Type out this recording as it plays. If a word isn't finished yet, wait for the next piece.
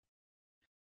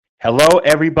Hello,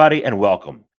 everybody, and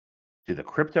welcome to the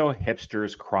Crypto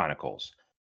Hipsters Chronicles.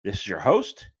 This is your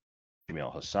host,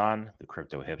 Jamil Hassan, the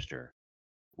Crypto Hipster,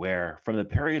 where from the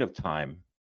period of time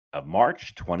of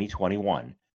March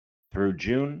 2021 through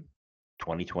June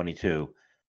 2022,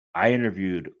 I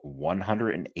interviewed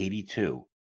 182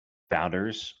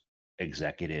 founders,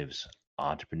 executives,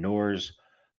 entrepreneurs,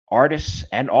 artists,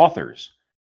 and authors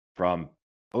from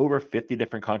over 50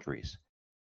 different countries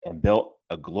and built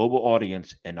a global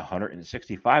audience in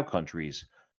 165 countries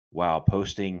while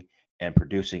posting and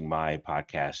producing my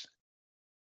podcast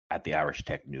at the Irish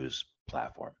Tech News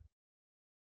platform.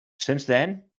 Since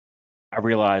then, I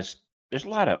realized there's a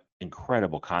lot of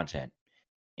incredible content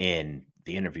in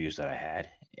the interviews that I had,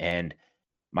 and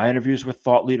my interviews were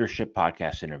thought leadership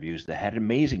podcast interviews that had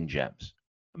amazing gems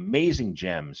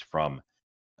from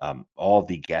all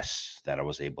the guests that I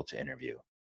was able to interview.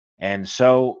 And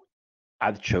so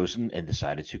I've chosen and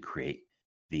decided to create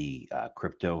the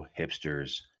Crypto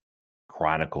Hipsters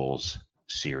Chronicles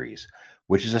series,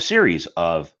 which is a series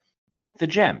of the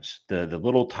gems, the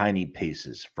little tiny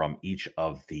pieces from each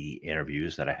of the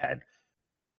interviews that I had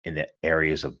in the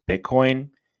areas of Bitcoin,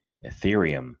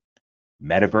 Ethereum,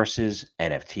 metaverses,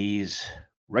 NFTs,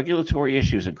 regulatory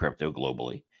issues in crypto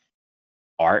globally,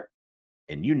 art,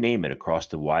 and you name it across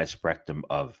the wide spectrum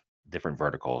of different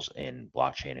verticals in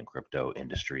blockchain and crypto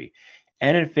industry,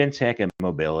 and in fintech and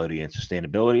mobility and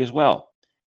sustainability as well.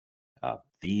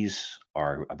 These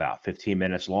are about 15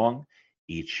 minutes long,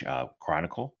 each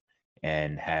chronicle,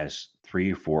 and has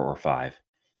three, four, or five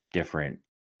different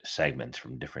segments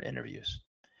from different interviews.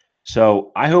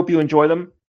 So I hope you enjoy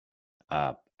them.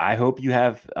 I hope you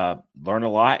have learned a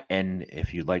lot. And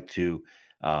if you'd like to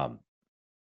um,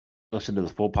 listen to the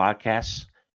full podcasts,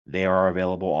 they are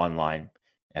available online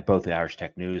at both the Irish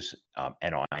Tech News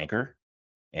and on Anchor.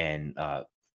 And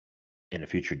in a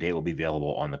future date will be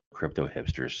available on the Crypto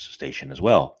Hipsters station as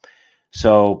well.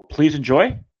 So please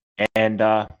enjoy and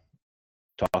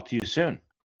talk to you soon.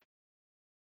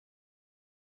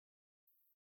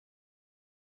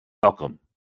 Welcome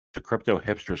to Crypto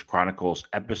Hipsters Chronicles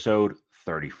episode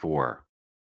 34.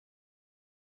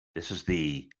 This is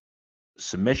the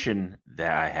submission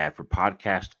that I had for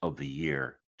Podcast of the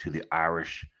Year to the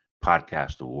Irish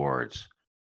Podcast Awards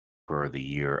for the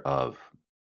year of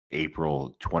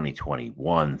April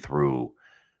 2021 through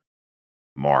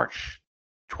March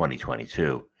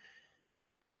 2022.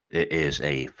 It is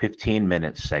a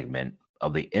 15-minute segment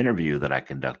of the interview that I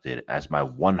conducted as my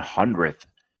 100th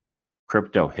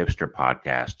Crypto Hipster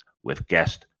podcast with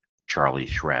guest Charlie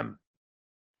Shrem.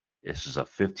 This is a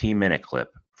 15-minute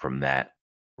clip from that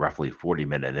roughly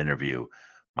 40-minute interview,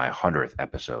 my 100th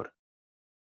episode.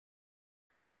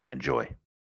 Enjoy.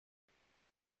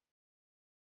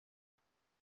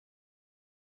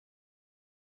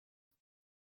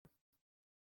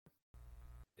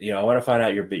 I want to find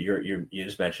out you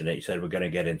just mentioned it. You said we're going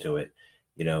to get into it.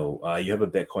 You have a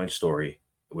Bitcoin story,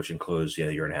 which includes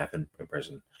a year and a half in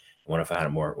prison. I want to find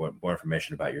out more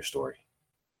information about your story.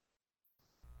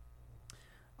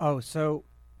 Oh, so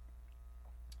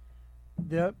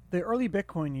the early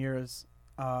Bitcoin years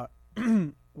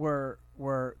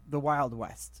were the Wild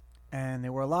West, and they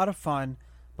were a lot of fun.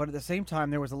 But at the same time,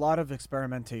 there was a lot of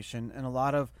experimentation and a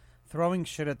lot of throwing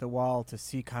shit at the wall to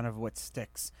see kind of what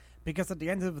sticks. Because at the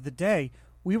end of the day,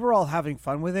 we were all having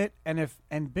fun with it, and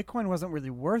Bitcoin wasn't really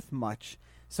worth much.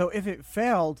 So if it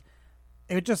failed,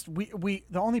 it just we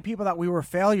the only people that we were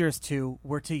failures to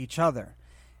were to each other.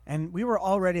 And we were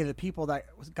already the people that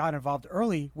got involved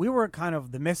early. We were kind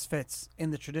of the misfits in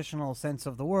the traditional sense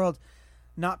of the world,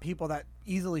 not people that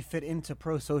easily fit into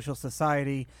pro-social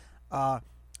society. I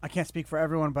can't speak for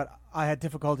everyone, but I had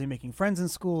difficulty making friends in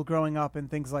school growing up and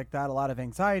things like that, a lot of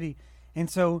anxiety. And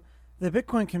so the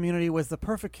Bitcoin community was the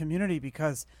perfect community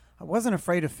because I wasn't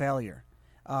afraid of failure.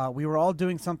 We were all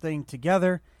doing something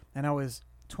together, and I was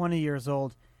 20 years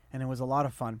old, and it was a lot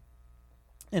of fun.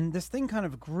 And this thing kind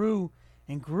of grew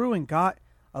and got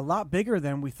a lot bigger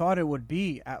than we thought it would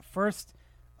be. At first,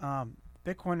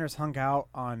 Bitcoiners hung out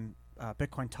on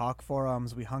Bitcoin Talk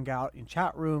forums. We hung out in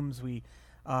chat rooms.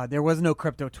 There was no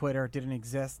crypto Twitter. It didn't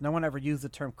exist. No one ever used the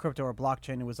term crypto or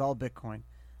blockchain. It was all Bitcoin.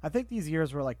 I think these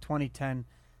years were like 2010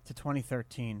 to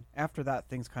 2013. After that,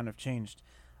 things kind of changed.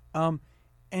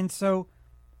 And so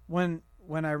when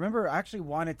I remember I actually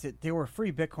there were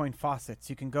free Bitcoin faucets.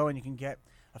 You can go and you can get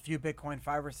a few Bitcoin,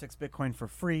 5 or 6 Bitcoin for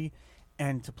free,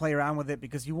 and to play around with it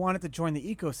because you wanted to join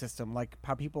the ecosystem, like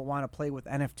how people want to play with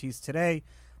NFTs today.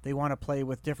 They want to play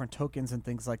with different tokens and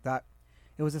things like that.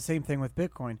 It was the same thing with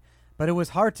Bitcoin, but it was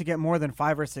hard to get more than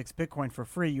 5 or 6 Bitcoin for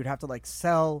free. You'd have to like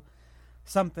sell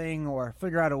something or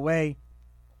figure out a way.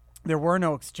 there were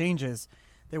no exchanges.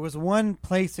 There was one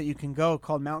place that you can go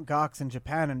called Mount Gox in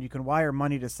Japan, and you can wire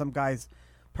money to some guy's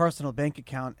personal bank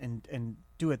account and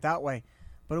do it that way.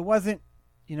 But it wasn't,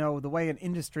 the way an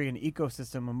industry, an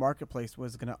ecosystem, a marketplace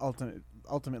was going to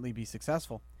ultimately be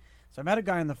successful. So I met a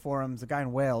guy in the forums, a guy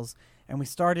in Wales, and we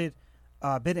started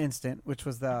BitInstant, which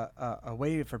was a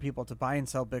way for people to buy and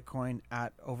sell Bitcoin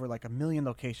at over like 1 million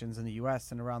locations in the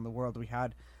U.S. and around the world. We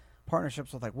had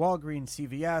partnerships with like Walgreens,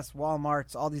 CVS,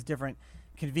 Walmart's, all these different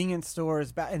convenience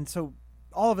stores. And so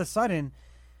all of a sudden,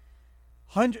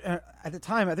 at the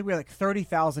time, I think we had like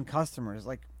 30,000 customers.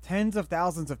 Like tens of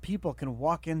thousands of people can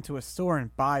walk into a store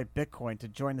and buy Bitcoin to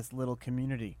join this little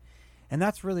community. And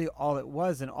that's really all it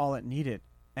was and all it needed.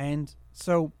 And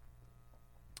so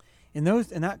in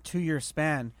that 2-year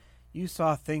span, you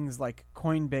saw things like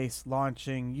Coinbase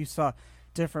launching. You saw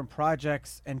different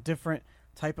projects and different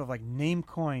type of like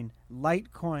Namecoin,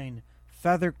 Litecoin,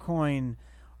 Feathercoin,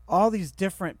 all these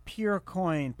different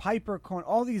Purecoin, Pipercoin,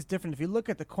 all these different. If you look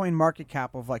at the coin market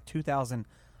cap of like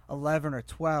 2011 or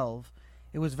 12,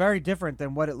 it was very different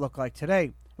than what it looked like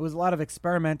today. It was a lot of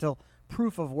experimental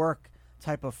proof of work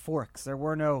type of forks. There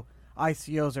were no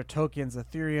ICOs or tokens.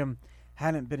 Ethereum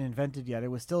hadn't been invented yet. It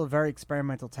was still a very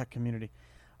experimental tech community.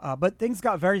 But things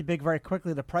got very big very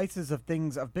quickly. The prices of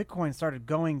Bitcoin started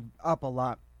going up a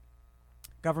lot.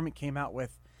 Government came out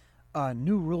with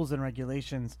new rules and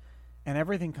regulations, and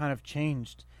everything kind of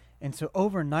changed. And so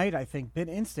overnight, I think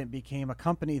BitInstant became a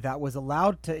company that was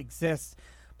allowed to exist,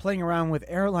 playing around with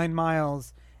airline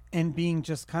miles and being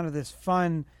just kind of this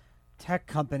fun tech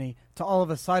company, to all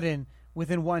of a sudden,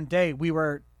 within one day, we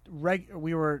were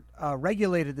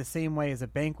regulated the same way as a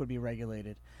bank would be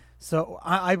regulated. So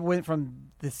I went from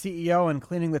the CEO and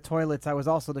cleaning the toilets. I was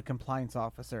also the compliance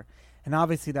officer. And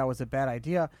obviously that was a bad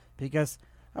idea because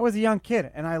I was a young kid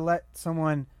and I let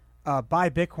someone buy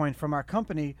Bitcoin from our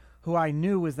company who I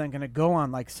knew was then going to go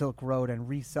on like Silk Road and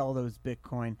resell those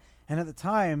Bitcoin. And at the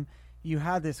time, you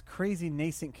had this crazy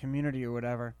nascent community or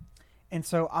whatever. And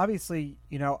so obviously,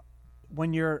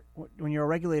 when you're a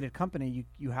regulated company,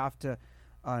 you have to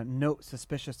note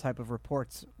suspicious type of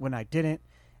reports. When I didn't,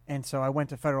 and so I went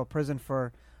to federal prison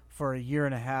for a year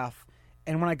and a half.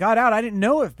 And when I got out, I didn't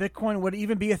know if Bitcoin would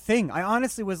even be a thing. I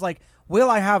honestly was like, will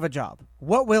I have a job?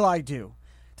 What will I do?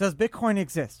 Does Bitcoin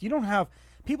exist? You don't have,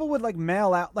 people would like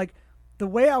mail out, like the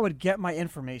way I would get my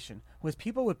information was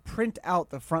people would print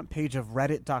out the front page of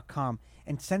reddit.com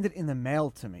and send it in the mail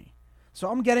to me. So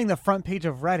I'm getting the front page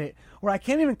of Reddit where I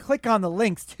can't even click on the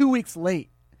links 2 weeks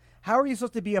late. How are you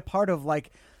supposed to be a part of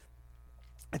like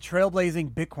a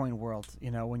trailblazing Bitcoin world,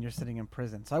 when you're sitting in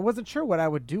prison? So I wasn't sure what I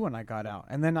would do when I got out.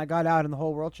 And then I got out and the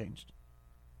whole world changed.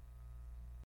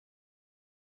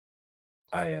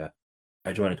 I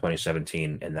joined in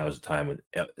 2017, and that was a time when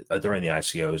during the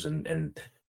ICOs and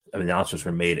announcements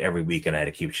were made every week, and I had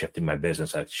to keep shifting my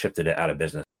business. I shifted it out of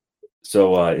business.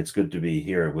 So it's good to be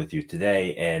here with you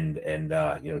today and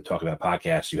talk about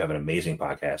podcasts. You have an amazing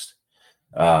podcast.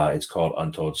 It's called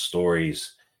Untold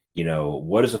Stories.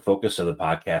 What is the focus of the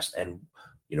podcast, and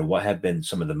what have been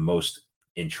some of the most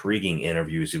intriguing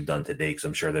interviews you've done to date? Because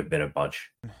I'm sure there've been a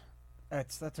bunch.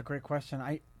 That's a great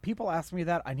question. People ask me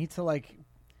that. I need to like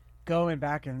go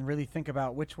back and really think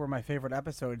about which were my favorite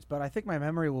episodes, but I think my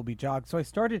memory will be jogged. So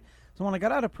when I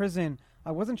got out of prison,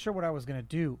 I wasn't sure what I was going to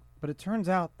do, but it turns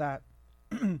out that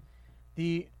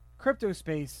the crypto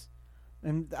space,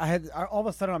 and all of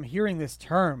a sudden I'm hearing this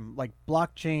term like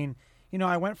blockchain.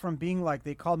 I went from being like,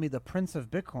 they called me the Prince of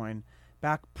Bitcoin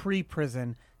back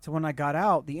pre-prison to when I got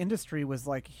out, the industry was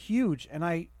like huge. And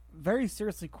I very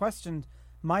seriously questioned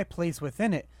my place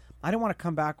within it. I didn't want to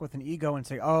come back with an ego and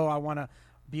say, oh, I want to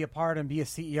be a part and be a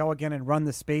CEO again and run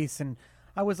the space. And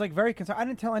I was like very concerned. I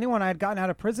didn't tell anyone I had gotten out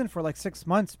of prison for like 6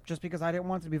 months just because I didn't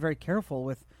want to be very careful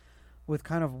with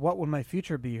kind of what would my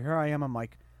future be. Here I am. I'm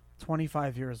like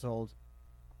 25 years old.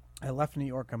 I left New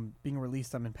York. I'm being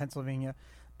released. I'm in Pennsylvania.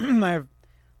 I have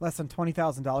less than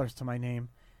 $20,000 to my name.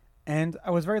 And I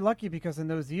was very lucky because in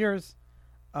those years,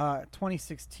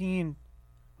 2016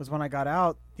 was when I got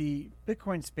out. The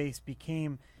Bitcoin space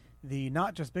became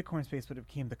not just Bitcoin space, but it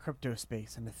became the crypto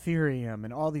space and Ethereum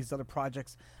and all these other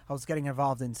projects. I was getting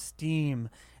involved in Steam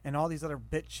and all these other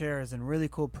BitShares and really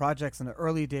cool projects in the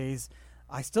early days.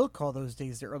 I still call those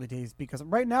days the early days because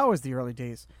right now is the early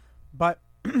days. But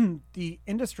the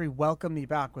industry welcomed me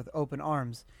back with open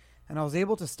arms. And I was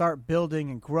able to start building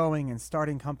and growing and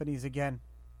starting companies again.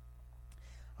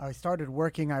 I started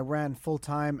working. I ran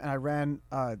full-time, and I ran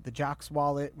the Jax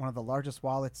wallet, one of the largest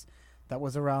wallets that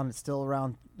was around. It's still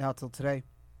around now till today.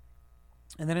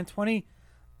 And then in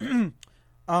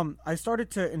I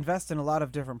started to invest in a lot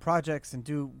of different projects and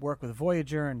do work with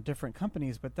Voyager and different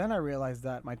companies, but then I realized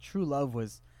that my true love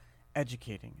was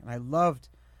educating. And I loved,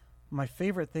 my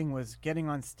favorite thing was getting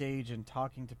on stage and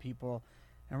talking to people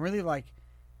and really like,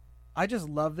 I just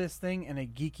love this thing in a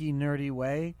geeky, nerdy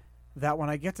way that when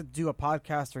I get to do a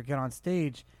podcast or get on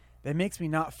stage, it makes me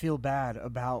not feel bad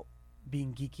about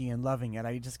being geeky and loving it.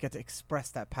 I just get to express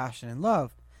that passion and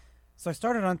love. So I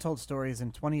started Untold Stories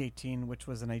in 2018, which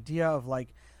was an idea of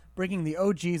like bringing the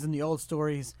OGs and the old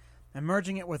stories and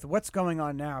merging it with what's going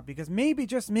on now. Because maybe,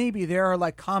 just maybe, there are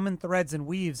like common threads and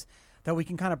weaves that we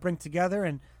can kind of bring together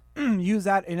and use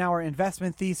that in our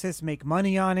investment thesis, make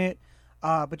money on it,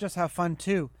 but just have fun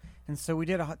too. And so we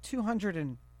did 200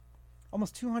 and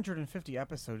almost 250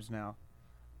 episodes now.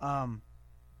 Um,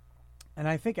 and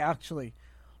I think actually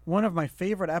one of my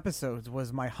favorite episodes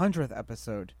was my 100th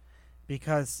episode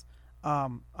because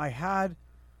I had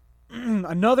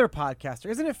another podcaster.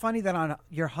 Isn't it funny that on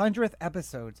your 100th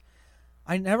episodes,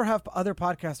 I never have other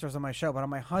podcasters on my show, but on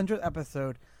my 100th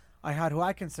episode, I had who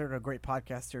I consider a great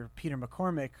podcaster, Peter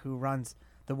McCormick, who runs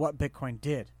the What Bitcoin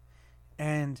Did.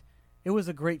 And it was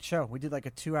a great show. We did like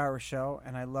a 2-hour show,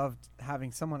 and I loved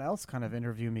having someone else kind of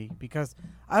interview me because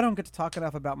I don't get to talk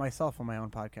enough about myself on my own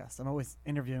podcast. I'm always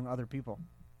interviewing other people.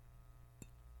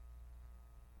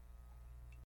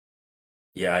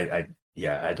 Yeah,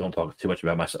 I don't talk too much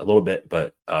about myself, a little bit,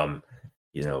 but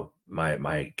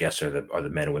my guests are the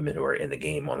men and women who are in the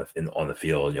game on the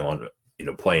field,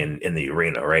 playing in the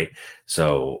arena, right?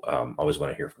 So I always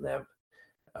want to hear from them.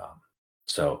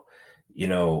 So,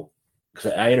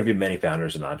 because I interview many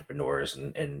founders and entrepreneurs,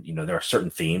 and there are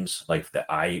certain themes like that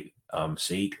I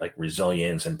see, like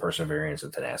resilience and perseverance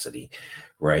and tenacity,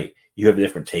 right? You have a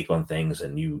different take on things,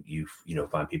 and you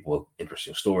find people with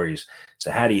interesting stories.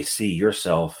 So how do you see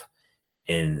yourself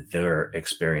in their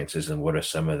experiences, and what are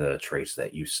some of the traits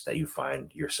that you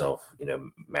find yourself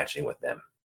matching with them?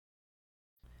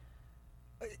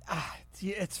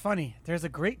 It's funny. There's a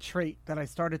great trait that I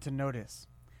started to notice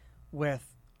with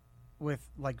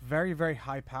like very very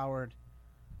high powered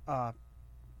uh,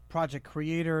 project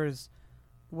creators,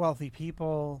 wealthy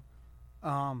people.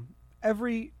 Almost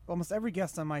every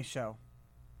guest on my show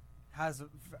has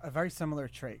a very similar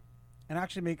trait, and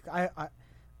actually make I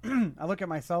I look at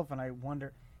myself and I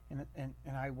wonder, and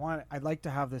I'd like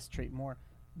to have this trait more,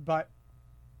 but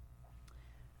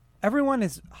everyone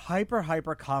is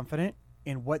hyper confident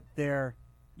in what they're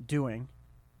doing,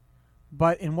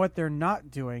 but in what they're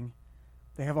not doing,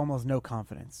 they have almost no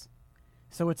confidence.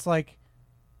 So it's like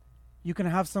you can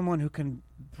have someone who can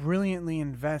brilliantly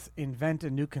invent a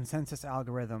new consensus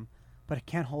algorithm, but it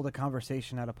can't hold a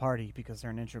conversation at a party because they're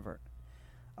an introvert.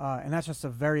 And that's just a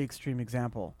very extreme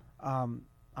example.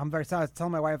 I'm very sad. I was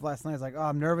telling my wife last night, I was like, oh,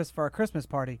 I'm nervous for our Christmas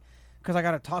party because I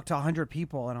got to talk to 100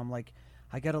 people. And I'm like,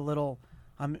 I get a little,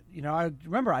 I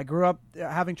remember I grew up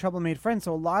having trouble made friends.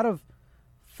 So a lot of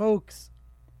folks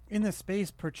in the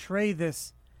space portray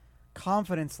this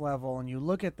confidence level, and you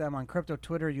look at them on crypto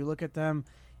Twitter, you look at them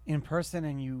in person,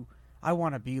 and I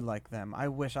want to be like them. I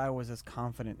wish I was as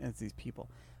confident as these people.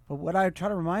 But what I try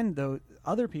to remind those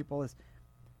other people is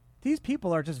these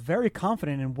people are just very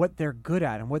confident in what they're good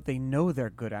at and what they know they're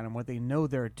good at and what they know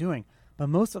they're doing. But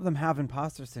most of them have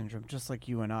imposter syndrome, just like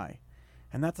you and I.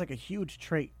 And that's like a huge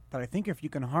trait that I think if you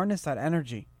can harness that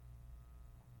energy,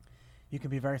 you can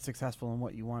be very successful in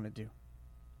what you want to do.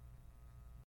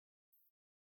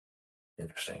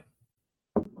 Interesting.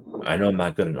 I know I'm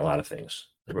not good in a lot of things.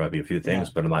 There might be a few things,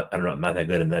 but I'm not that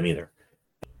good in them either.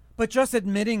 But just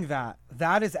admitting that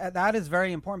is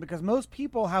very important, because most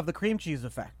people have the cream cheese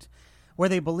effect, where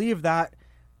they believe that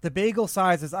the bagel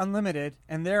size is unlimited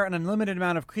and they're an unlimited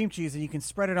amount of cream cheese and you can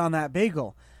spread it on that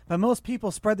bagel. But most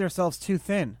people spread themselves too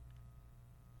thin.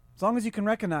 As long as you can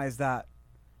recognize that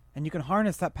and you can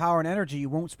harness that power and energy, you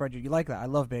won't spread you. You like that? I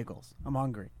love bagels. I'm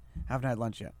hungry. Haven't had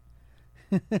lunch yet.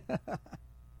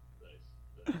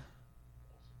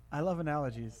 I love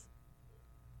analogies.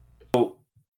 So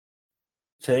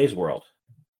today's world,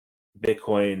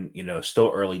 Bitcoin,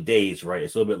 still early days, right?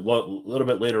 It's a little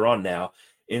bit later on now.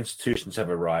 Institutions have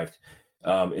arrived,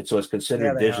 and so it's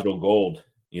considered digital gold,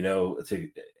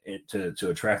 to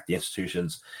attract the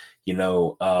institutions,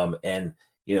 and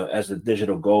as the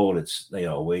digital gold, it's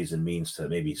ways and means to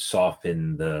maybe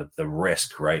soften the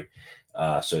risk, right,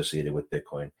 associated with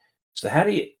Bitcoin. So how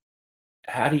do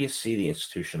you see the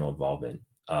institutional involvement,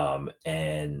 and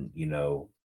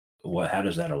how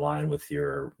does that align with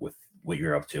what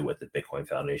you're up to with the Bitcoin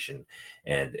Foundation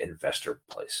and Investor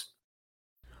Place?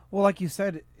 Well, like you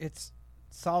said, it's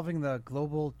solving the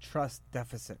global trust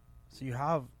deficit. So you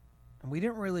have, and we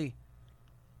didn't really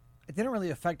it didn't really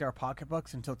affect our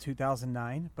pocketbooks until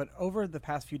 2009, but over the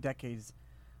past few decades,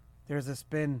 there's this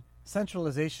been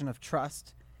centralization of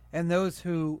trust, and those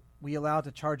who we allow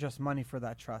to charge us money for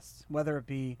that trust, whether it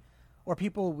be, or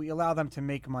people we allow them to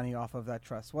make money off of that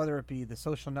trust, whether it be the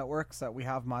social networks that we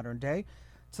have modern day,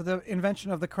 to the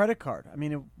invention of the credit card. I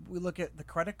mean, if we look at the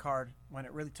credit card when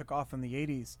it really took off in the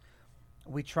 80s,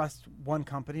 we trust one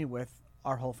company with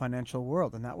our whole financial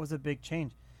world, and that was a big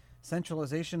change.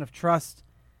 Centralization of trust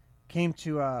came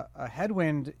to a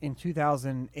headwind in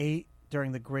 2008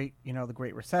 during the Great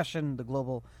Recession, the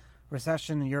global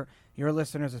recession. Your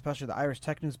listeners, especially the Irish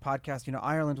Tech News podcast,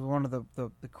 Ireland was one of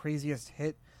the craziest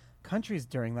hit countries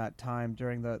during that time,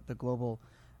 during the global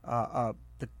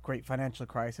the great financial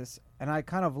crisis. And I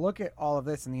kind of look at all of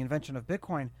this and the invention of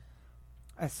Bitcoin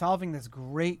as solving this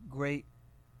great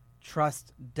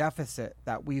trust deficit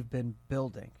that we've been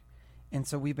building. And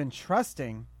so we've been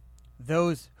trusting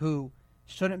those who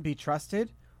shouldn't be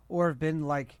trusted or have been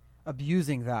like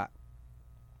abusing that.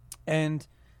 And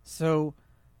so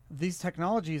these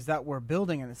technologies that we're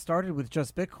building, and it started with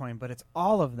just Bitcoin, but it's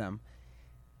all of them.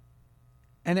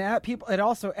 And it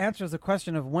also answers the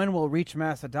question of when we'll reach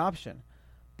mass adoption.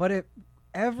 But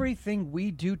everything we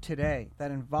do today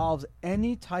that involves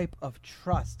any type of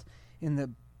trust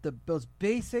in those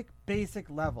basic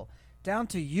level, down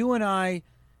to you and I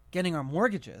getting our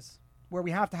mortgages, where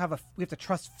we have to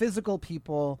trust physical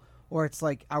people, or it's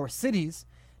like our cities,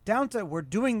 down to we're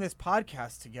doing this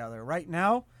podcast together right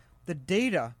now. The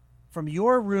data from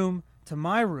your room to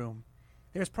my room,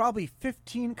 there's probably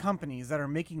 15 companies that are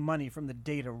making money from the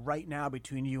data right now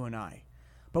between you and I.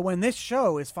 But when this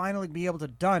show is finally be able to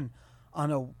done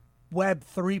on a Web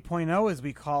 3.0, as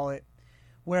we call it,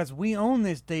 whereas we own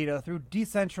this data through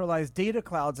decentralized data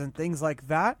clouds and things like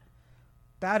that,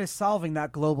 that is solving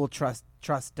that global trust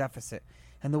deficit.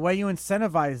 And the way you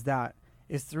incentivize that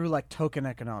is through like token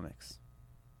economics.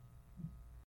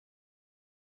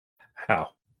 How?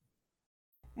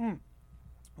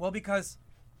 Well, because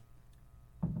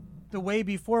the way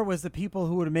before was the people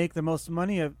who would make the most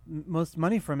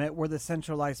money from it were the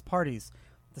centralized parties.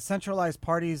 The centralized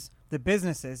parties, the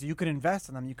businesses, you could invest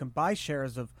in them. You can buy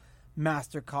shares of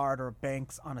MasterCard or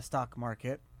banks on a stock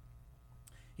market.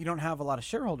 You don't have a lot of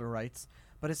shareholder rights,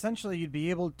 but essentially you'd be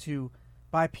able to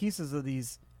buy pieces of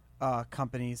these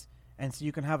companies, and so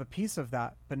you can have a piece of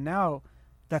that. But now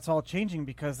that's all changing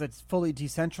because it's fully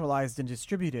decentralized and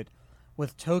distributed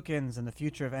with tokens and the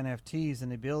future of NFTs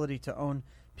and the ability to own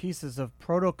pieces of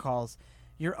protocols.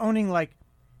 You're owning like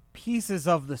pieces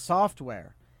of the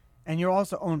software, and you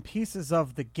also own pieces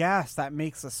of the gas that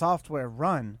makes the software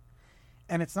run.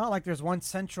 And it's not like there's one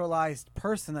centralized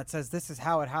person that says this is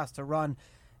how it has to run.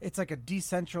 It's like a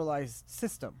decentralized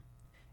system.